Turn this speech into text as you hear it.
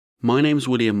My name's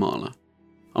William Marler.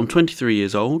 I'm 23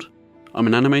 years old, I'm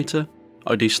an animator,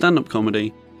 I do stand-up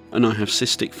comedy, and I have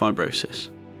cystic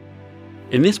fibrosis.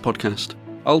 In this podcast,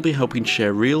 I'll be helping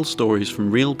share real stories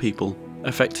from real people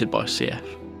affected by CF.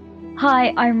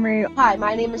 Hi, I'm Rue. Hi,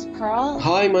 my name is Pearl.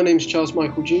 Hi, my name's Charles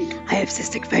Michael Duke. I have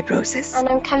cystic fibrosis. And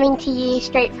I'm coming to you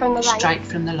straight from the lungs. Straight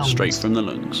from the lungs. Straight from the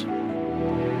lungs.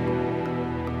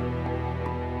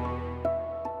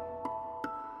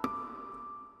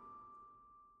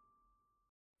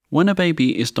 When a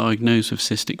baby is diagnosed with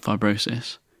cystic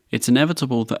fibrosis, it's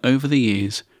inevitable that over the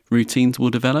years, routines will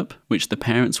develop which the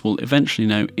parents will eventually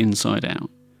know inside out.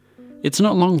 It's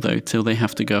not long though till they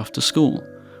have to go off to school,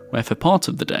 where for part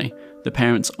of the day, the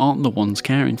parents aren't the ones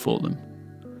caring for them.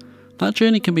 That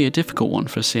journey can be a difficult one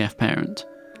for a CF parent,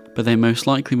 but they most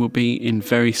likely will be in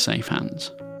very safe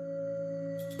hands.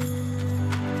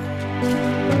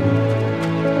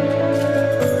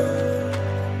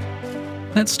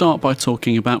 Let's start by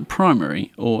talking about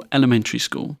primary or elementary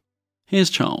school. Here's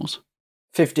Charles.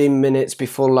 15 minutes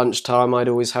before lunchtime, I'd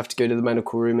always have to go to the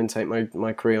medical room and take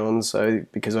my crayon,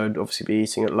 because I'd obviously be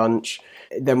eating at lunch.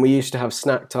 Then we used to have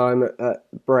snack time at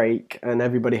break, and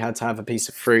everybody had to have a piece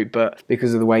of fruit, but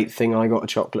because of the weight thing, I got a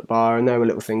chocolate bar, and there were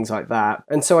little things like that.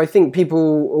 And so I think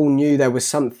people all knew there was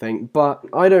something, but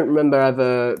I don't remember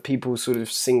ever people sort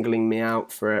of singling me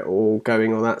out for it, or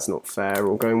going, oh, that's not fair,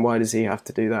 or going, why does he have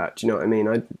to do that? Do you know what I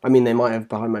mean? I mean, they might have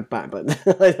behind my back, but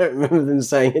I don't remember them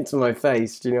saying it to my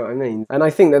face, do you know what I mean? And I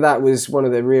think that was one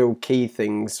of the real key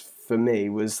things for me,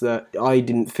 was that I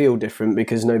didn't feel different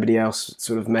because nobody else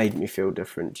sort of made me feel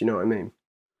different. Do you know what I mean?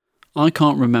 I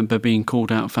can't remember being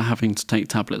called out for having to take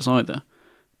tablets either.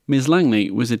 Ms.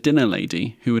 Langley was a dinner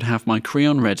lady who would have my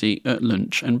crayon ready at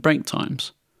lunch and break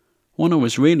times. When I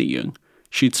was really young,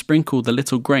 she'd sprinkle the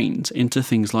little grains into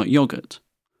things like yoghurt.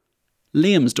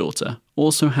 Liam's daughter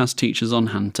also has teachers on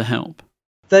hand to help.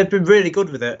 They've been really good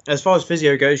with it. As far as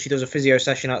physio goes, she does a physio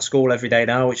session at school every day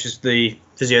now, which is the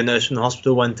physio nurse from the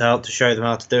hospital went out to show them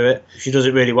how to do it. She does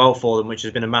it really well for them, which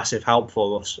has been a massive help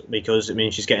for us, because it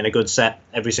means she's getting a good set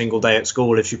every single day at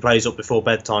school. If she plays up before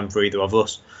bedtime for either of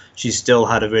us, she's still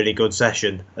had a really good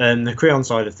session. And the crayon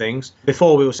side of things,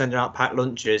 before we were sending out packed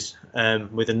lunches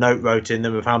with a note wrote in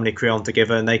them of how many crayon to give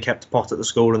her, and they kept a pot at the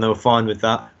school and they were fine with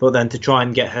that. But then to try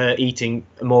and get her eating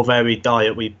a more varied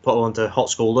diet, we put her onto hot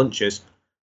school lunches.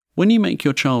 When you make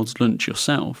your child's lunch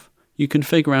yourself, you can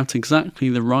figure out exactly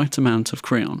the right amount of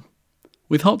crayon.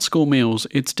 With hot school meals,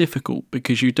 it's difficult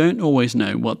because you don't always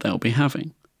know what they'll be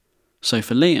having. So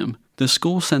for Liam, the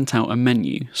school sent out a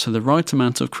menu so the right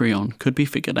amount of crayon could be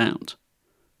figured out.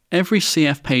 Every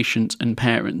CF patient and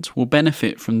parent will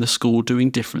benefit from the school doing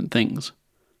different things.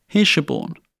 Here's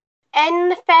Siobhan. In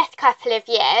the first couple of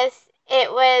years, it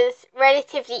was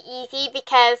relatively easy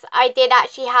because I did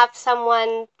actually have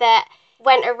someone that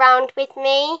went around with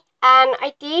me, and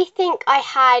I do think I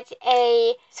had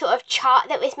a sort of chart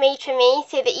that was made for me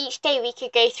so that each day we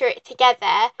could go through it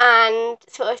together and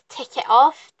sort of tick it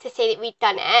off to say that we'd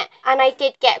done it. And I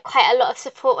did get quite a lot of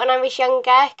support when I was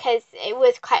younger because it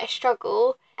was quite a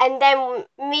struggle. And then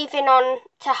moving on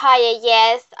to higher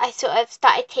years, I sort of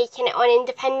started taking it on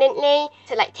independently,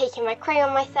 so like taking my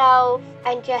crayon myself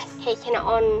and just taking it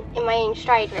on in my own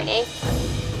stride really.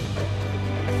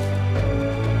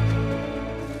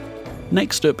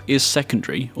 Next up is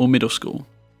secondary or middle school.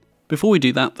 Before we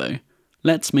do that though,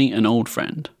 let's meet an old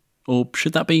friend. Or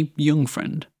should that be young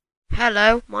friend?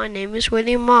 Hello, my name is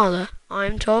William Marler. I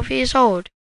am 12 years old.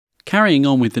 Carrying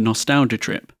on with the nostalgia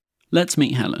trip, let's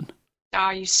meet Helen.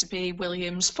 I used to be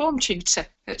William's form tutor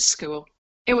at school.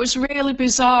 It was really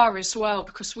bizarre as well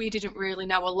because we didn't really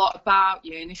know a lot about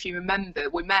you, and if you remember,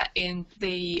 we met in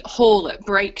the hall at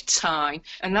break time,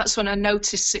 and that's when I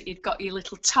noticed that you'd got your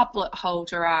little tablet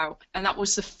holder out, and that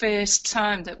was the first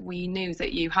time that we knew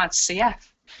that you had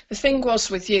CF. The thing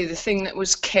was with you, the thing that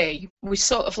was key, we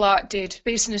sort of like did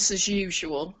business as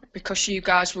usual because you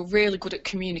guys were really good at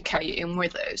communicating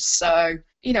with us, so,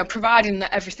 you know, providing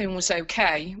that everything was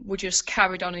okay, we just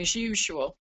carried on as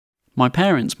usual. My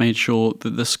parents made sure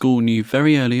that the school knew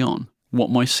very early on what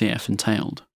my CF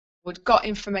entailed. We'd got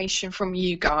information from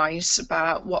you guys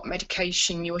about what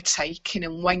medication you were taking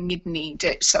and when you'd need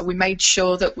it, so we made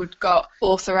sure that we'd got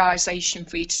authorisation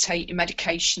for you to take your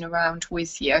medication around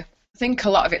with you. I think a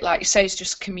lot of it, like you say, is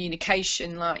just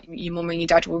communication. Like your mum and your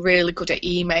dad were really good at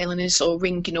emailing us or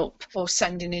ringing up or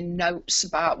sending in notes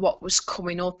about what was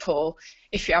coming up, or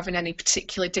if you're having any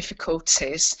particular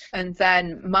difficulties. And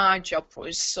then my job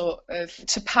was sort of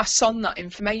to pass on that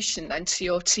information then to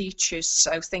your teachers.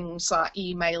 So things like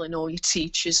emailing all your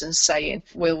teachers and saying,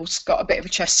 Will's got a bit of a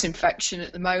chest infection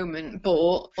at the moment,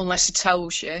 but unless he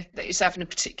tells you that he's having a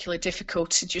particular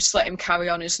difficulty, just let him carry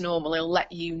on as normal. He'll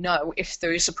let you know if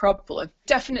there is a problem.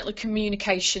 Definitely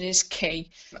communication is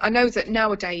key. I know that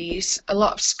nowadays a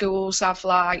lot of schools have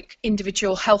like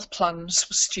individual health plans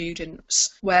for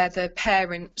students where the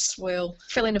parents will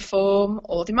fill in a form,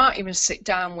 or they might even sit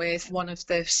down with one of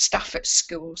the staff at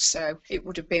school. So it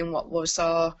would have been what was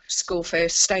our school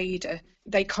first aider.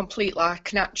 They complete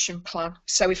like an action plan.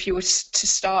 So if you were to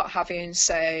start having,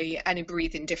 say, any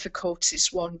breathing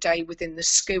difficulties one day within the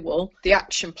school, the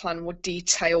action plan would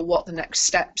detail what the next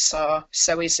steps are.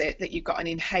 So is it that you've got an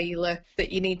inhaler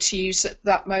that you need to use at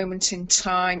that moment in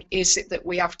time? Is it that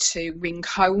we have to ring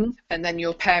home and then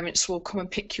your parents will come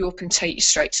and pick you up and take you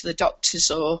straight to the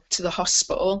doctors or to the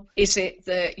hospital? Is it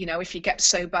that, you know, if you get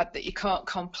so bad that you can't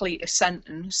complete a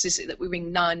sentence, is it that we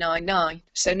ring 999?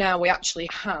 So now we actually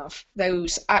have those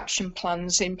action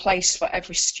plans in place for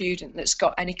every student that's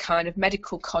got any kind of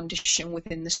medical condition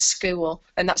within the school,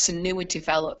 and that's a newer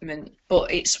development,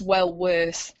 but it's well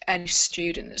worth any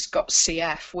student that's got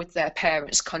CF with their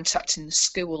parents contacting the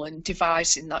school and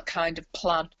devising that kind of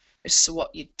plan as to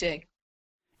what you'd do.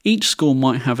 Each school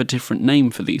might have a different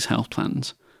name for these health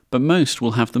plans, but most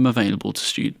will have them available to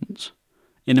students.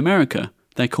 In America,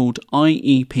 they're called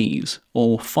IEPs,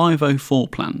 or 504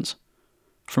 plans.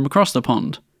 From across the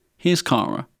pond, here's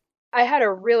Cara. I had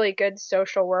a really good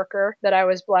social worker that I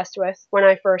was blessed with when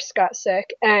I first got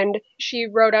sick, and she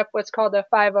wrote up what's called a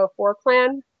 504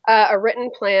 plan, a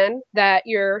written plan that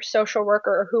your social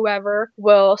worker or whoever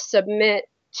will submit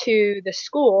to the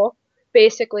school,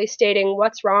 basically stating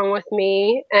what's wrong with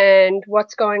me and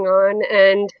what's going on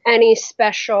and any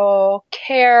special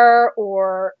care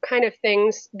or kind of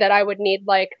things that I would need,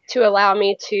 like to allow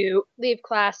me to leave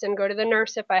class and go to the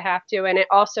nurse if I have to. And it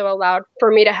also allowed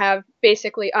for me to have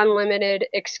basically unlimited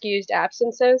excused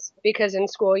absences, because in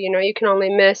school, you know, you can only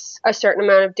miss a certain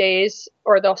amount of days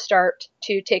or they'll start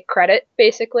to take credit,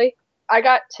 basically. I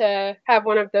got to have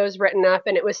one of those written up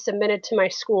and it was submitted to my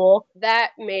school.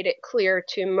 That made it clear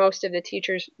to most of the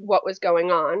teachers what was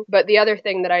going on. But the other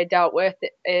thing that I dealt with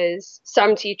is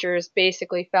some teachers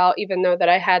basically felt, even though that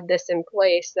I had this in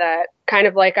place, that kind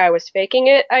of like I was faking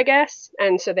it, I guess.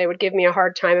 And so they would give me a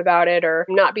hard time about it or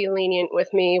not be lenient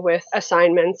with me with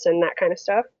assignments and that kind of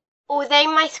stuff.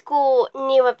 Although my school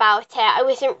knew about it, I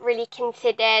wasn't really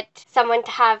considered someone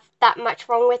to have that much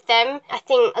wrong with them. I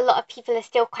think a lot of people are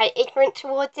still quite ignorant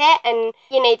towards it, and,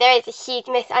 you know, there is a huge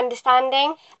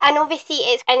misunderstanding. And obviously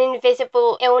it's an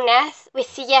invisible illness. With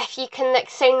CF, you can look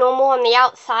so normal on the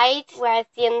outside, whereas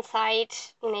the inside,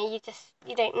 you know,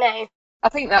 you don't know. I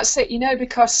think that's it, you know,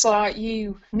 because like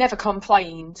you never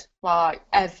complained, like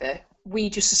ever. We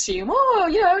just assume, oh,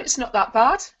 you know, it's not that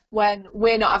bad. When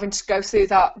we're not having to go through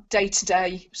that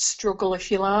day-to-day struggle,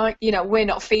 if you like. You know, we're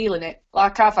not feeling it.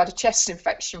 Like, I've had a chest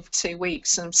infection for 2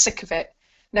 weeks and I'm sick of it.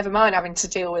 Never mind having to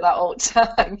deal with that all the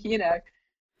time, you know.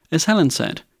 As Helen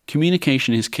said,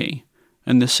 communication is key,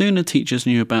 and the sooner teachers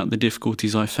knew about the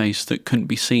difficulties I faced that couldn't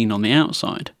be seen on the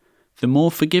outside, the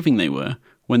more forgiving they were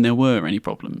when there were any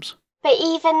problems. But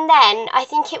even then, I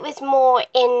think it was more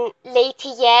in later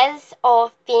years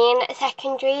of being at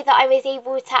secondary that I was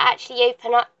able to actually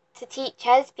open up to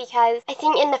teachers, because I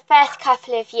think in the first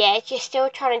couple of years you're still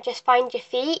trying to just find your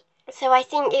feet. So I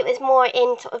think it was more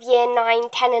in sort of year 9,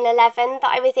 10 and 11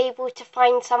 that I was able to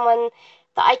find someone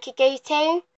that I could go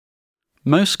to.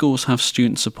 Most schools have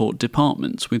student support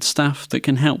departments with staff that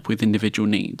can help with individual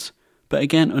needs. But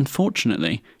again,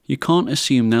 unfortunately, you can't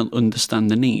assume they'll understand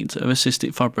the needs of a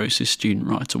cystic fibrosis student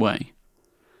right away.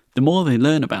 The more they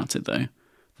learn about it though,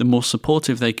 the more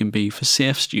supportive they can be for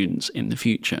CF students in the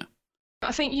future.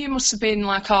 I think you must have been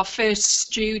like our first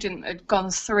student that had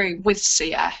gone through with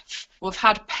CF. We've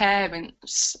had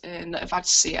parents that have had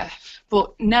CF,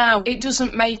 but now it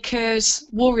doesn't make us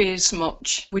worry as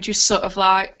much. We just sort of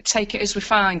like take it as we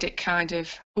find it, kind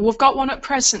of. We've got one at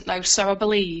present though, so I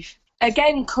believe.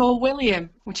 Again, call William,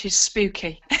 which is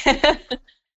spooky.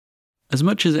 As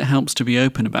much as it helps to be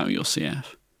open about your CF,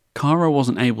 Cara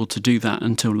wasn't able to do that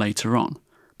until later on,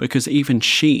 because even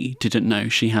she didn't know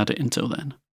she had it until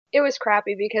then. It was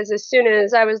crappy because as soon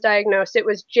as I was diagnosed, it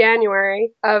was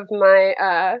January of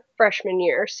my freshman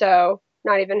year. So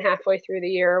not even halfway through the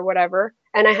year or whatever.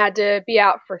 And I had to be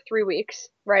out for 3 weeks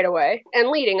right away. And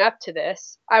leading up to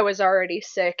this, I was already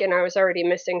sick and I was already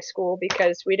missing school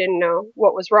because we didn't know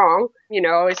what was wrong.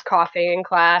 I was coughing in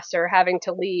class or having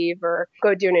to leave or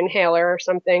go do an inhaler or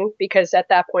something, because at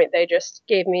that point they just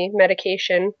gave me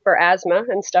medication for asthma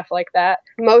and stuff like that.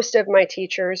 Most of my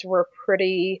teachers were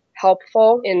pretty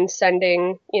helpful in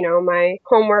sending, my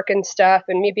homework and stuff,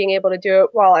 and me being able to do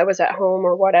it while I was at home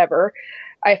or whatever.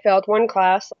 I failed one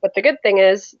class, but the good thing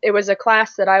is it was a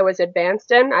class that I was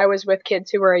advanced in. I was with kids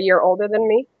who were a year older than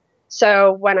me.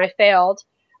 So when I failed,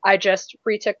 I just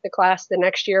retook the class the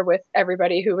next year with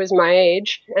everybody who was my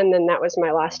age. And then that was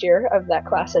my last year of that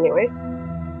class anyway.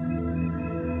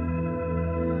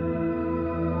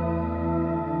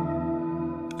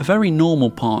 A very normal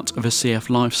part of a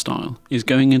CF lifestyle is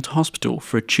going into hospital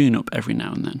for a tune-up every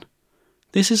now and then.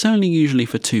 This is only usually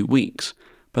for 2 weeks,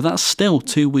 but that's still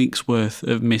 2 weeks worth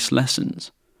of missed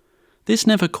lessons. This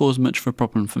never caused much of a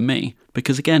problem for me,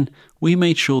 because again, we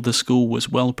made sure the school was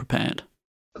well prepared.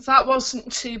 That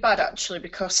wasn't too bad actually,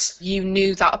 because you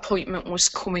knew that appointment was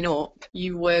coming up.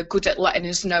 You were good at letting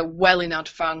us know well in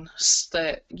advance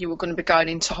that you were going to be going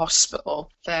into hospital.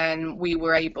 Then we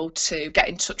were able to get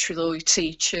in touch with all your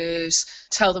teachers,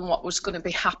 tell them what was going to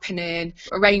be happening,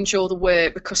 arrange all the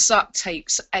work, because that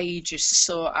takes ages to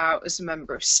sort out as a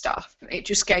member of staff. It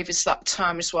just gave us that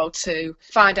time as well to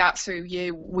find out through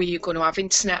you, were you going to have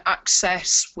internet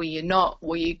access, were you not,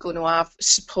 were you going to have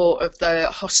support of the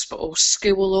hospital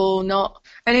school or not.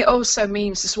 And it also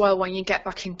means as well, when you get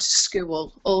back into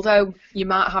school, although you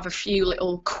might have a few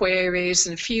little queries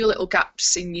and a few little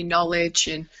gaps in your knowledge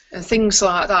and things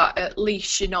like that, at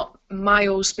least you're not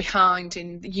miles behind,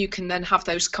 and you can then have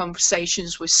those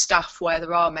conversations with staff where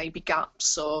there are maybe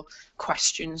gaps or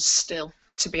questions still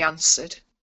to be answered.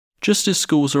 Just as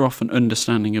schools are often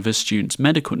understanding of a student's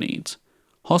medical needs,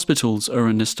 hospitals are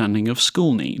understanding of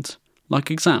school needs, like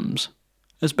exams,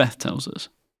 as Beth tells us.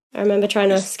 I remember trying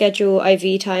to schedule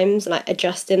IV times and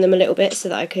adjusting them a little bit so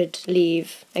that I could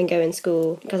leave and go in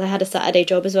school, because I had a Saturday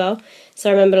job as well. So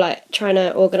I remember trying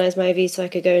to organise my IV so I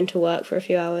could go into work for a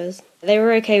few hours. They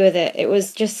were okay with it. It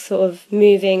was just sort of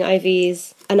moving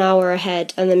IVs an hour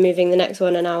ahead and then moving the next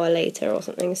one an hour later or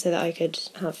something, so that I could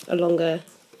have a longer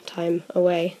time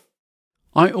away.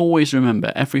 I always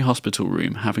remember every hospital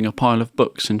room having a pile of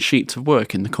books and sheets of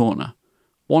work in the corner.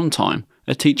 One time,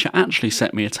 a teacher actually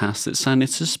set me a task that sounded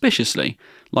suspiciously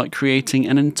like creating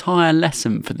an entire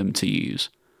lesson for them to use.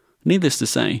 Needless to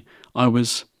say, I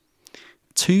was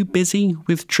too busy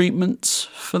with treatments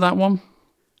for that one.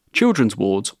 Children's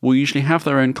wards will usually have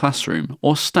their own classroom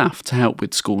or staff to help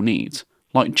with school needs,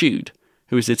 like Jude,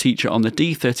 who is a teacher on the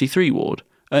D33 ward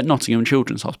at Nottingham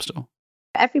Children's Hospital.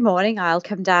 Every morning I'll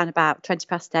come down about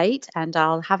 8:20 and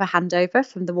I'll have a handover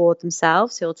from the ward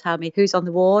themselves who'll tell me who's on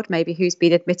the ward, maybe who's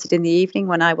been admitted in the evening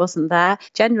when I wasn't there.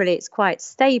 Generally it's quite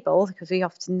stable because we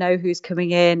often know who's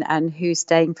coming in and who's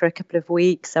staying for a couple of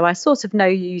weeks. So I sort of know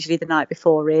usually the night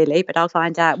before really, but I'll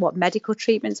find out what medical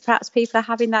treatments perhaps people are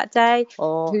having that day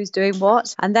or who's doing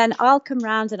what. And then I'll come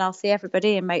round and I'll see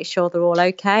everybody and make sure they're all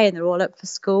okay and they're all up for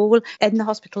school. In the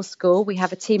hospital school we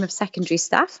have a team of secondary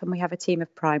staff and we have a team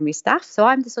of primary staff. So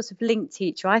I'm the sort of link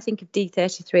teacher. I think of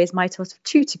D33 as my sort of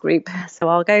tutor group. So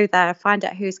I'll go there, find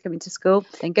out who's coming to school,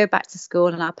 then go back to school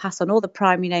and I'll pass on all the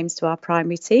primary names to our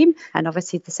primary team and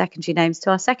obviously the secondary names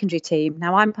to our secondary team.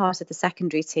 Now I'm part of the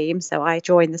secondary team, so I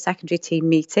join the secondary team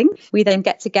meeting. We then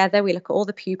get together, we look at all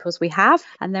the pupils we have,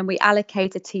 and then we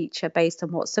allocate a teacher based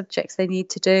on what subjects they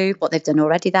need to do, what they've done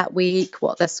already that week,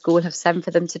 what the school have sent for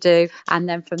them to do. And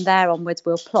then from there onwards,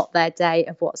 we'll plot their day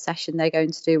of what session they're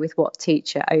going to do with what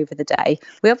teacher over the day.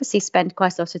 We obviously spend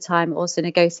quite a lot of time also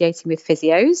negotiating with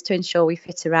physios to ensure we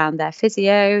fit around their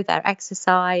physio, their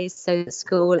exercise, so that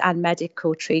school and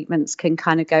medical treatments can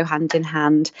kind of go hand in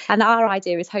hand. And our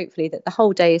idea is hopefully that the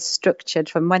whole day is structured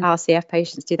from when our CF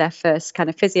patients do their first kind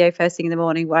of physio first thing in the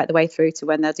morning, right the way through to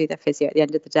when they'll do their physio at the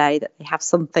end of the day, that they have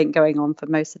something going on for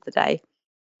most of the day.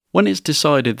 When it's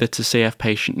decided that a CF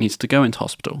patient needs to go into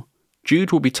hospital,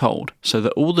 Jude will be told so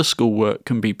that all the schoolwork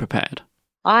can be prepared.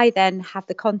 I then have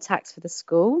the contacts for the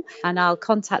school and I'll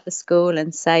contact the school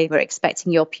and say, we're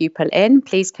expecting your pupil in.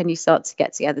 Please, can you start to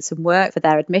get together some work for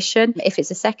their admission? If it's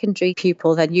a secondary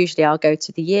pupil, then usually I'll go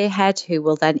to the year head who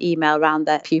will then email around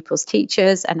their pupils'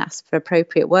 teachers and ask for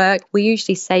appropriate work. We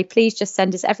usually say, please just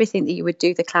send us everything that you would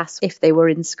do the class if they were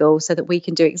in school so that we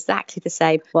can do exactly the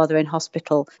same while they're in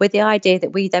hospital, with the idea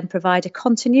that we then provide a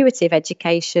continuity of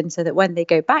education so that when they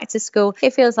go back to school,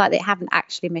 it feels like they haven't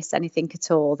actually missed anything at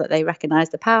all, that they recognise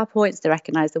the PowerPoints, they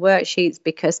recognise the worksheets,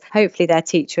 because hopefully their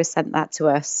teacher has sent that to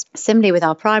us. Similarly with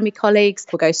our primary colleagues,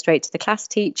 we'll go straight to the class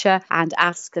teacher and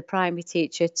ask the primary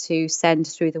teacher to send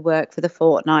through the work for the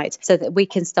fortnight, so that we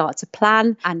can start to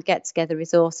plan and get together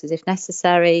resources if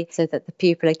necessary, so that the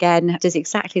pupil again does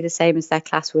exactly the same as their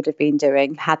class would have been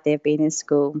doing had they been in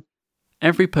school.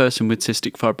 Every person with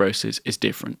cystic fibrosis is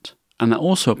different, and that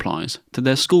also applies to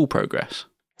their school progress.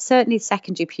 Certainly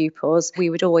secondary pupils, we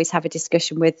would always have a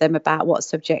discussion with them about what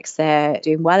subjects they're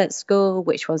doing well at school,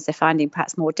 which ones they're finding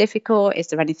perhaps more difficult. Is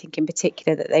there anything in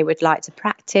particular that they would like to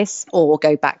practice or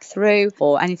go back through,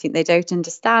 or anything they don't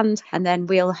understand? And then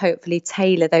we'll hopefully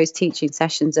tailor those teaching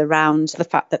sessions around the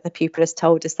fact that the pupil has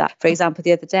told us that. For example,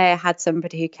 the other day I had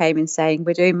somebody who came in saying,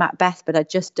 we're doing Macbeth, but I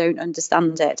just don't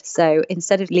understand it. So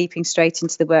instead of leaping straight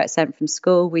into the work sent from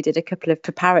school, we did a couple of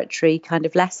preparatory kind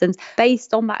of lessons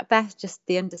based on Macbeth, just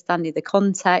the understanding the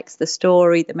context, the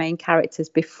story, the main characters,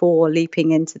 before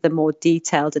leaping into the more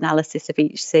detailed analysis of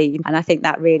each scene. And I think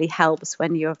that really helps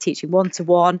when you're teaching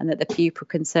one-to-one, and that the pupil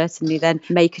can certainly then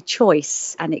make a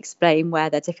choice and explain where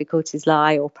their difficulties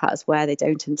lie, or perhaps where they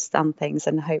don't understand things.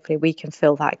 And hopefully we can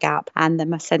fill that gap and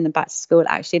then send them back to school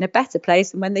actually in a better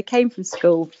place than when they came from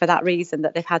school, for that reason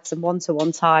that they've had some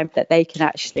one-to-one time that they can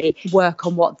actually work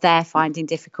on what they're finding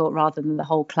difficult rather than the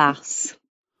whole class.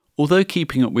 Although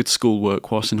keeping up with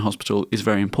schoolwork whilst in hospital is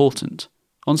very important,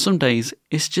 on some days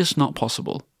it's just not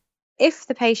possible. If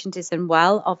the patient is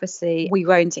unwell, obviously we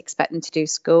won't expect them to do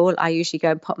school. I usually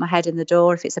go and pop my head in the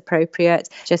door if it's appropriate,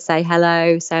 just say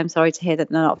hello, say I'm sorry to hear that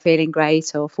they're not feeling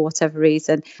great or for whatever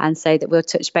reason, and say that we'll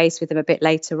touch base with them a bit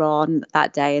later on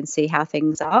that day and see how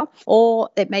things are. Or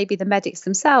it may be the medics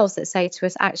themselves that say to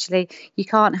us, actually, you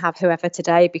can't have whoever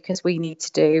today because we need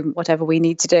to do whatever we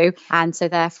need to do. And so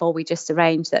therefore we just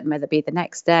arrange that whether it be the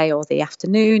next day or the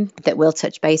afternoon, that we'll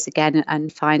touch base again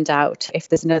and find out if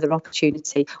there's another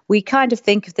opportunity. We kind of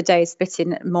think of the day split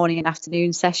in morning and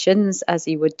afternoon sessions as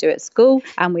you would do at school,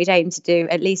 and we'd aim to do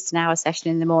at least an hour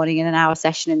session in the morning and an hour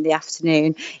session in the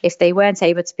afternoon. If they weren't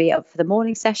able to be up for the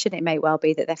morning session, it may well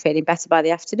be that they're feeling better by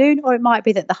the afternoon, or it might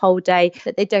be that the whole day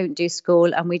that they don't do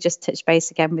school, and we just touch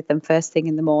base again with them first thing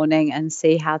in the morning and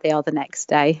see how they are the next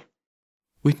day.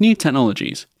 With new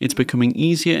technologies, it's becoming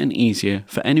easier and easier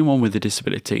for anyone with a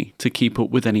disability to keep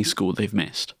up with any school they've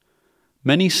missed.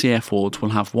 Many CF wards will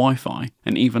have Wi-Fi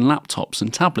and even laptops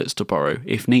and tablets to borrow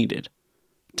if needed.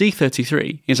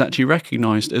 D33 is actually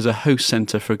recognised as a host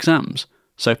centre for exams,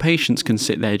 so patients can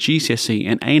sit their GCSE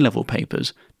and A-level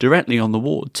papers directly on the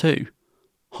ward too.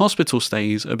 Hospital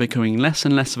stays are becoming less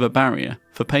and less of a barrier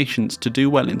for patients to do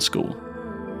well in school.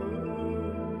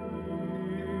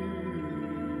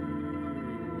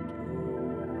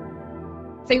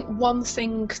 I think one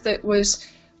thing that was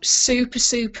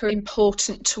super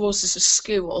important to us as a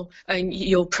school, and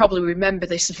you'll probably remember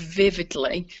this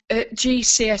vividly, at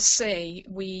GCSE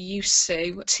we used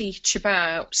to teach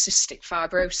about cystic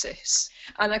fibrosis,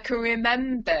 and I can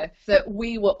remember that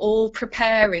we were all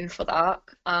preparing for that,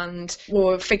 and we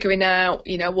were figuring out,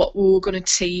 what we were going to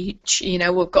teach.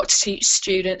 We've got to teach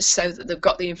students so that they've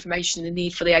got the information they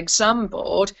need for the exam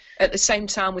board, at the same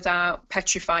time without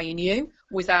petrifying you,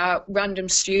 without random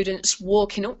students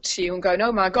walking up to you and going,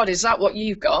 oh my God, is that what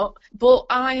you've got? But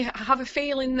I have a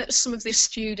feeling that some of the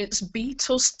students beat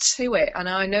us to it, and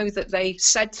I know that they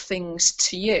said things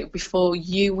to you before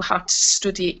you had to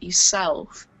study it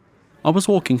yourself. I was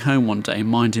walking home one day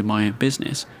minding my own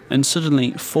business, and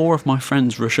suddenly 4 of my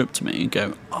friends rush up to me and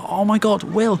go, oh my God,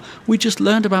 Will, we just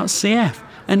learned about CF,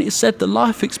 and it said the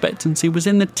life expectancy was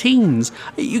in the teens.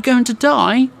 Are you going to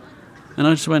die? And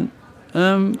I just went,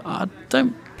 I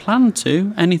don't plan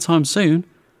to anytime soon.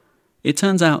 It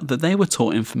turns out that they were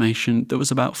taught information that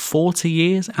was about 40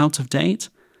 years out of date.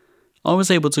 I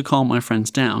was able to calm my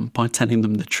friends down by telling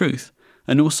them the truth,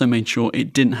 and also made sure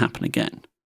it didn't happen again.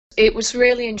 It was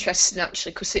really interesting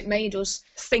actually, because it made us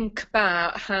think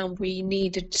about how we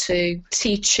needed to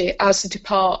teach it as a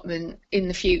department in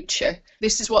the future.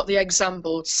 This is what the exam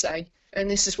boards say, and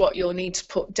this is what you'll need to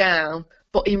put down.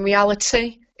 But in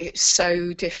reality, it's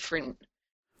so different.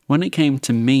 When it came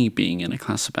to me being in a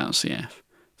class about CF,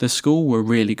 the school were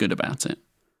really good about it.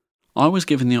 I was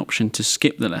given the option to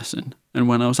skip the lesson, and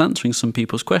when I was answering some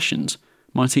people's questions,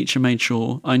 my teacher made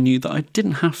sure I knew that I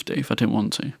didn't have to if I didn't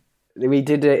want to. We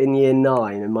did it in year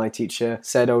 9, and my teacher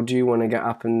said, oh, do you want to get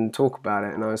up and talk about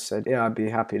it? And I said, yeah, I'd be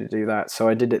happy to do that. So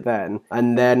I did it then.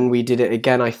 And then we did it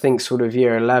again, I think, sort of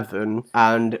year 11.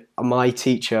 And my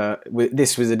teacher,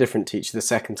 this was a different teacher the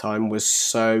second time, was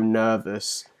so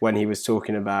nervous when he was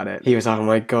talking about it. He was like, oh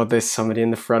my God, there's somebody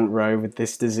in the front row with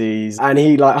this disease. And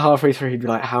he, halfway through, he'd be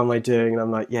like, how am I doing? And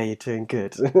I'm like, yeah, you're doing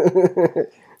good.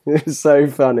 It was so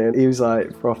funny. He was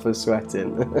like proper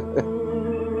sweating.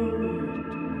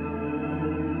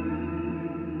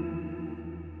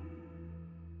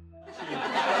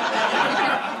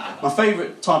 My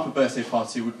favourite type of birthday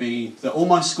party would be that all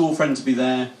my school friends would be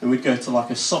there and we'd go to like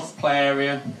a soft play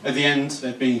area. At the end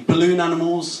there'd be balloon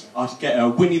animals, I'd get a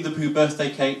Winnie the Pooh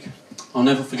birthday cake. I'll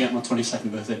never forget my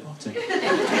 22nd birthday party.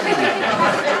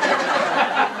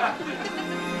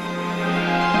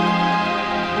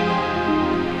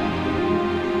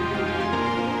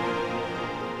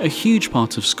 A huge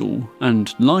part of school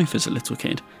and life as a little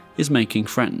kid is making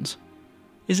friends.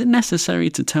 Is it necessary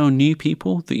to tell new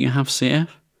people that you have CF?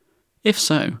 If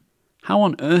so, how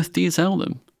on earth do you tell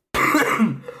them?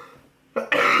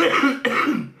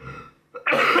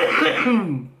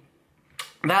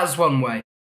 That's one way.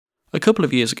 A couple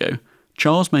of years ago,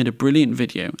 Charles made a brilliant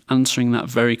video answering that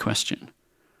very question.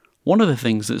 One of the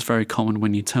things that's very common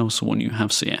when you tell someone you have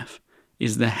CF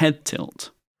is the head tilt.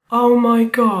 Oh my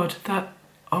god,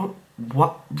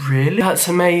 what? Really? That's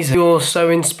amazing. You're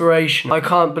so inspirational. I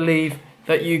can't believe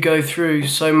that you go through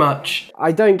so much.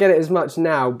 I don't get it as much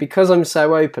now because I'm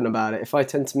so open about it. If I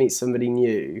tend to meet somebody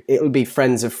new, it'll be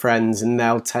friends of friends and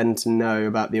they'll tend to know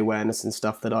about the awareness and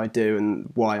stuff that I do and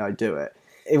why I do it.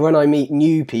 When I meet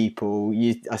new people,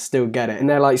 I still get it. And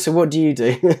they're like, so what do you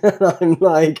do? And I'm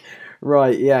like,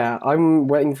 right, yeah, I'm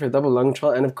waiting for a double lung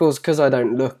transplant. And of course, because I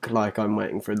don't look like I'm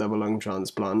waiting for a double lung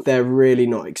transplant, they're really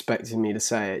not expecting me to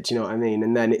say it. Do you know what I mean?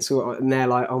 And then and they're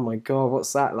like, oh my God,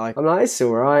 what's that like? I'm like, it's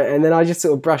all right. And then I just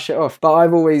sort of brush it off. But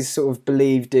I've always sort of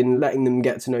believed in letting them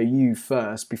get to know you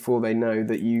first before they know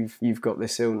that you've got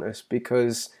this illness,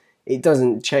 because it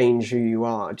doesn't change who you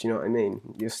are. Do you know what I mean?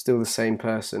 You're still the same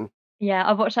person. Yeah,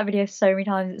 I've watched that video so many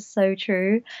times. It's so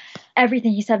true.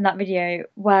 Everything you said in that video,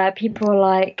 where people are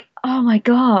like, oh my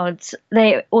God,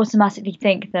 they automatically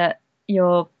think that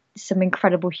you're some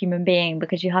incredible human being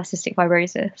because you have cystic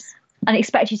fibrosis and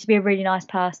expect you to be a really nice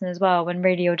person as well, when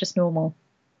really you're just normal,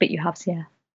 but you have CF.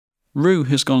 Rue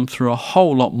has gone through a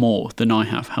whole lot more than I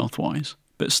have health-wise,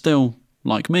 but still,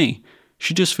 like me,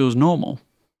 she just feels normal.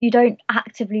 You don't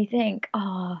actively think,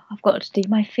 oh, I've got to do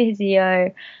my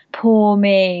physio, poor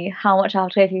me, how much I have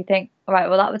to go through. You think, all right,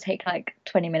 well, that would take like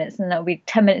 20 minutes and that'll be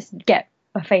 10 minutes to get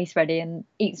my face ready and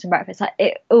eat some breakfast. Like,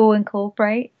 it all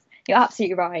incorporates. You're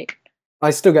absolutely right.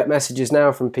 I still get messages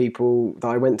now from people that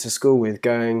I went to school with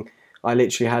going, I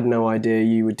literally had no idea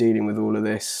you were dealing with all of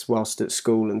this whilst at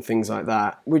school and things like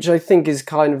that, which I think is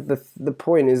kind of the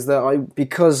point, is that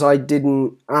because I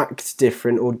didn't act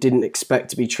different or didn't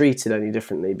expect to be treated any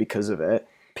differently because of it,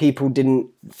 people didn't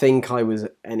think I was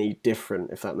any different,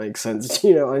 if that makes sense. Do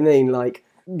you know what I mean? Like,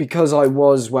 because I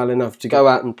was well enough to go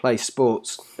out and play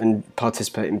sports and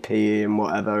participate in PE and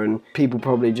whatever, and people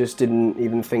probably just didn't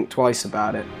even think twice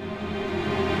about it.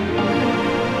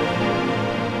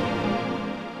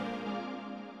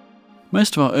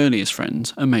 Most of our earliest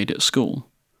friends are made at school.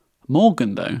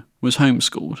 Morgan, though, was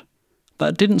homeschooled.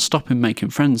 That didn't stop him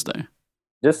making friends, though.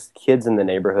 Just kids in the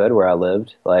neighborhood where I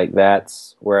lived. Like,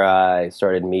 that's where I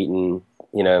started meeting,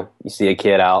 you see a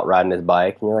kid out riding his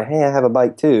bike, and you're like, hey, I have a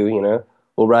bike too,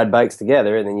 We'll ride bikes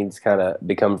together, and then you just kind of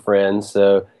become friends.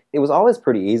 So it was always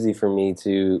pretty easy for me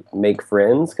to make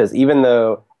friends, because even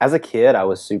though as a kid I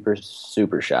was super,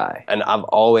 super shy, and I've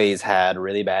always had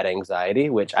really bad anxiety,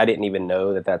 which I didn't even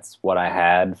know that that's what I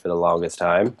had for the longest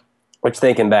time. Which,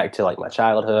 thinking back to like my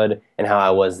childhood and how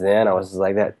I was then, I was just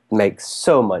like, that makes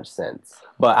so much sense.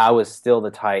 But I was still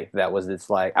the type that was just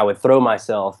like, I would throw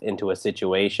myself into a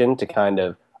situation to kind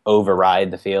of override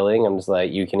the feeling. I'm just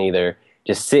like, you can either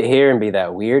just sit here and be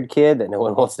that weird kid that no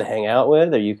one wants to hang out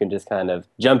with, or you can just kind of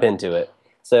jump into it.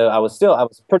 So I was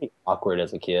pretty awkward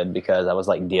as a kid, because I was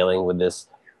like dealing with this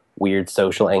weird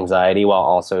social anxiety while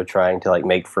also trying to like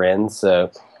make friends.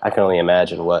 So I can only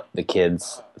imagine what the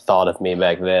kids thought of me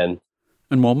back then.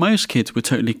 And while most kids were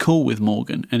totally cool with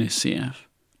Morgan and his CF,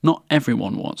 not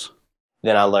everyone was.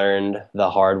 Then I learned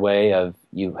the hard way of,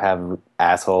 you have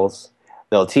assholes.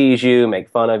 They'll tease you, make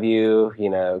fun of you,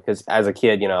 because as a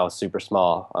kid, I was super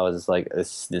small. I was just like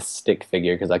this stick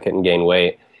figure because I couldn't gain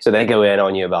weight. So they go in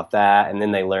on you about that, and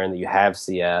then they learn that you have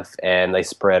CF, and they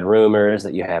spread rumors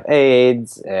that you have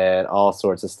AIDS and all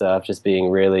sorts of stuff, just being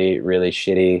really, really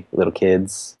shitty little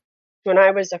kids. When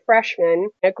I was a freshman,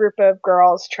 a group of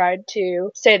girls tried to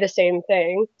say the same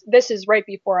thing. This is right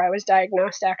before I was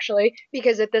diagnosed, actually,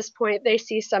 because at this point they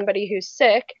see somebody who's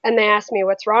sick and they ask me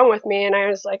what's wrong with me, and I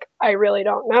was like, I really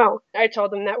don't know. I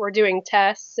told them that we're doing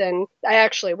tests, and I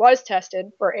actually was tested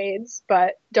for AIDS,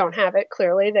 but don't have it,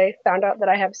 clearly. They found out that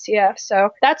I have CF. So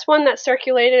that's one that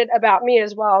circulated about me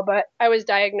as well, but I was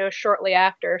diagnosed shortly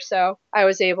after, so I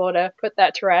was able to put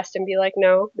that to rest and be like,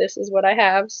 no, this is what I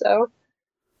have, so...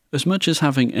 As much as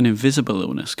having an invisible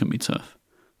illness can be tough,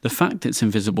 the fact it's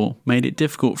invisible made it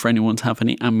difficult for anyone to have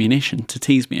any ammunition to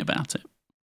tease me about it.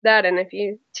 That, and if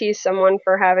you tease someone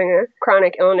for having a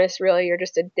chronic illness, really, you're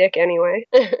just a dick anyway.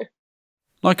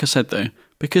 Like I said though,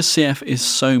 because CF is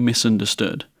so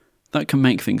misunderstood, that can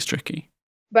make things tricky.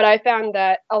 But I found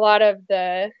that a lot of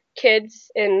the kids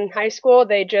in high school,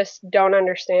 they just don't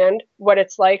understand what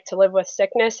it's like to live with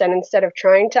sickness, and instead of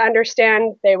trying to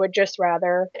understand, they would just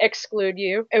rather exclude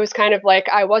you. It was kind of like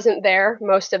I wasn't there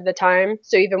most of the time,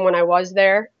 so even when I was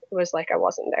there, it was like I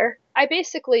wasn't there. I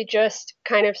basically just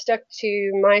kind of stuck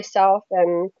to myself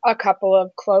and a couple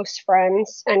of close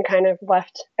friends and kind of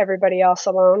left everybody else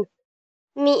alone.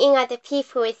 Meeting other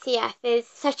people with CF is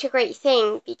such a great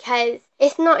thing because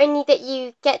it's not only that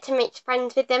you get to make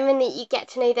friends with them and that you get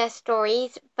to know their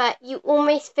stories, but you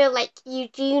almost feel like you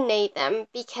do know them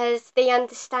because they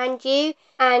understand you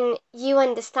and you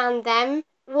understand them.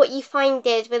 What you find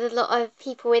is with a lot of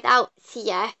people without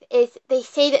CF is they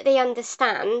say that they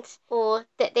understand or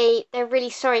that they're really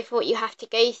sorry for what you have to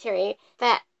go through,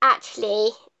 but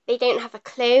actually they don't have a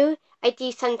clue. I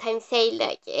do sometimes say,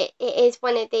 look, it is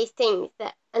one of those things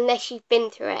that unless you've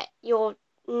been through it, you're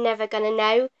never going to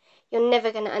know, you're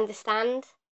never going to understand.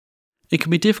 It can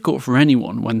be difficult for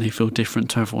anyone when they feel different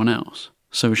to everyone else.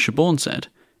 So as Siobhan said,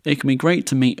 it can be great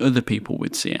to meet other people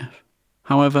with CF.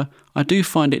 However, I do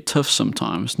find it tough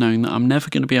sometimes knowing that I'm never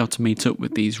going to be able to meet up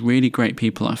with these really great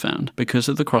people I found because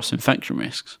of the cross-infection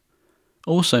risks.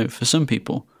 Also, for some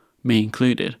people, me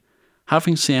included,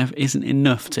 having CF isn't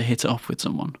enough to hit it off with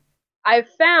someone. I've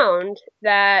found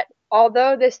that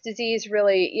although this disease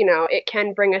really, it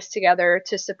can bring us together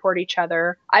to support each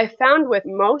other, I've found with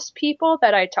most people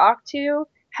that I talk to,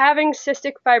 having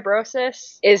cystic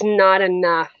fibrosis is not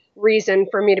enough reason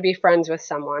for me to be friends with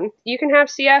someone. You can have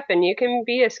CF and you can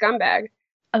be a scumbag.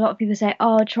 A lot of people say,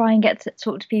 try and get to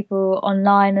talk to people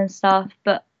online and stuff.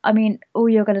 But I mean, all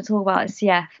you're going to talk about is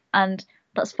CF, and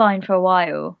that's fine for a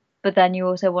while. But then you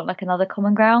also want like another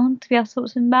common ground to be able to talk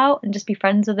to them about and just be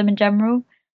friends with them in general.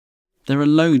 There are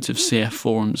loads of CF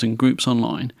forums and groups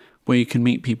online where you can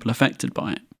meet people affected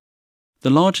by it. The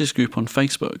largest group on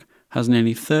Facebook has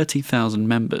nearly 30,000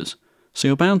 members, so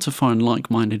you're bound to find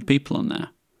like-minded people on there.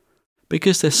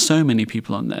 Because there's so many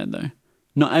people on there though,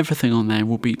 not everything on there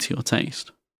will be to your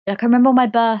taste. Like I remember on my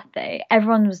birthday,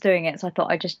 everyone was doing it, so I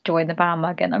thought I'd just join the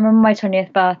bandwagon. I remember my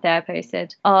 20th birthday, I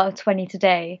posted 20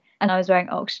 today, and I was wearing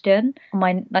oxygen on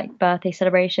my birthday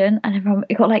celebration, and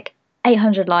it got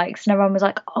 800 likes, and everyone was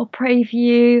like, I'll pray for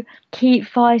you, keep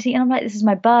fighting. And I'm like, this is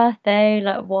my birthday,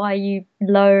 why are you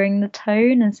lowering the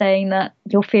tone and saying that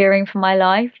you're fearing for my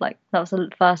life? That was the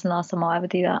first and last time I'll ever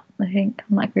do that, I think,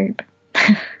 on that group.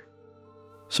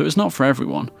 So it's not for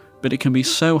everyone, but it can be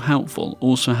so helpful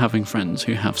also having friends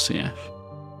who have CF.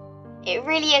 It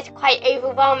really is quite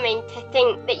overwhelming to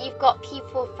think that you've got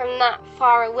people from that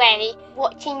far away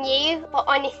watching you, but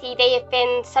honestly they have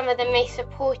been some of the most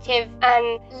supportive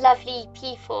and lovely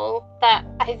people that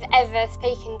I've ever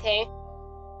spoken to.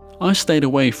 I stayed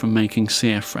away from making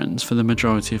CF friends for the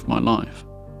majority of my life.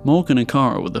 Morgan and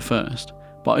Cara were the first,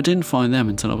 but I didn't find them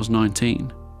until I was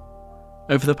 19.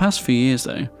 Over the past few years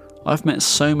though, I've met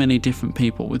so many different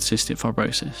people with cystic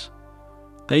fibrosis.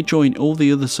 They join all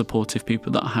the other supportive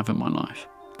people that I have in my life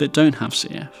that don't have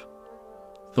CF.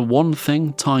 The one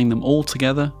thing tying them all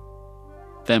together,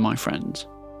 they're my friends.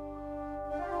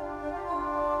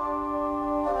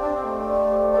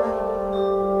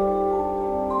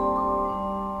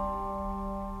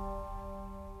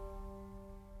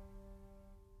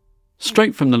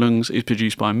 Straight from the Lungs is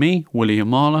produced by me, William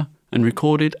Marler, and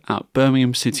recorded at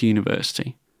Birmingham City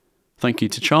University. Thank you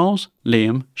to Charles,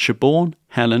 Liam, Siobhan,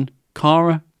 Helen,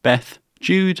 Cara, Beth,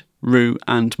 Jude, Rue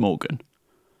and Morgan.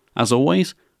 As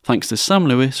always, thanks to Sam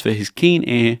Lewis for his keen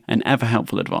ear and ever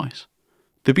helpful advice.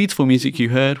 The beautiful music you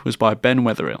heard was by Ben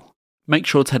Wetherill. Make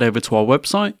sure to head over to our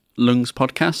website,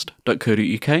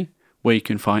 lungspodcast.co.uk, where you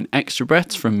can find extra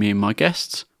breaths from me and my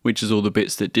guests, which is all the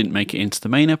bits that didn't make it into the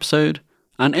main episode,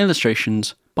 and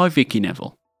illustrations by Vicky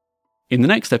Neville. In the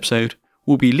next episode,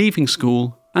 we'll be leaving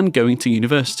school and going to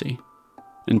university.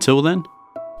 Until then,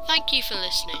 thank you for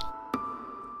listening.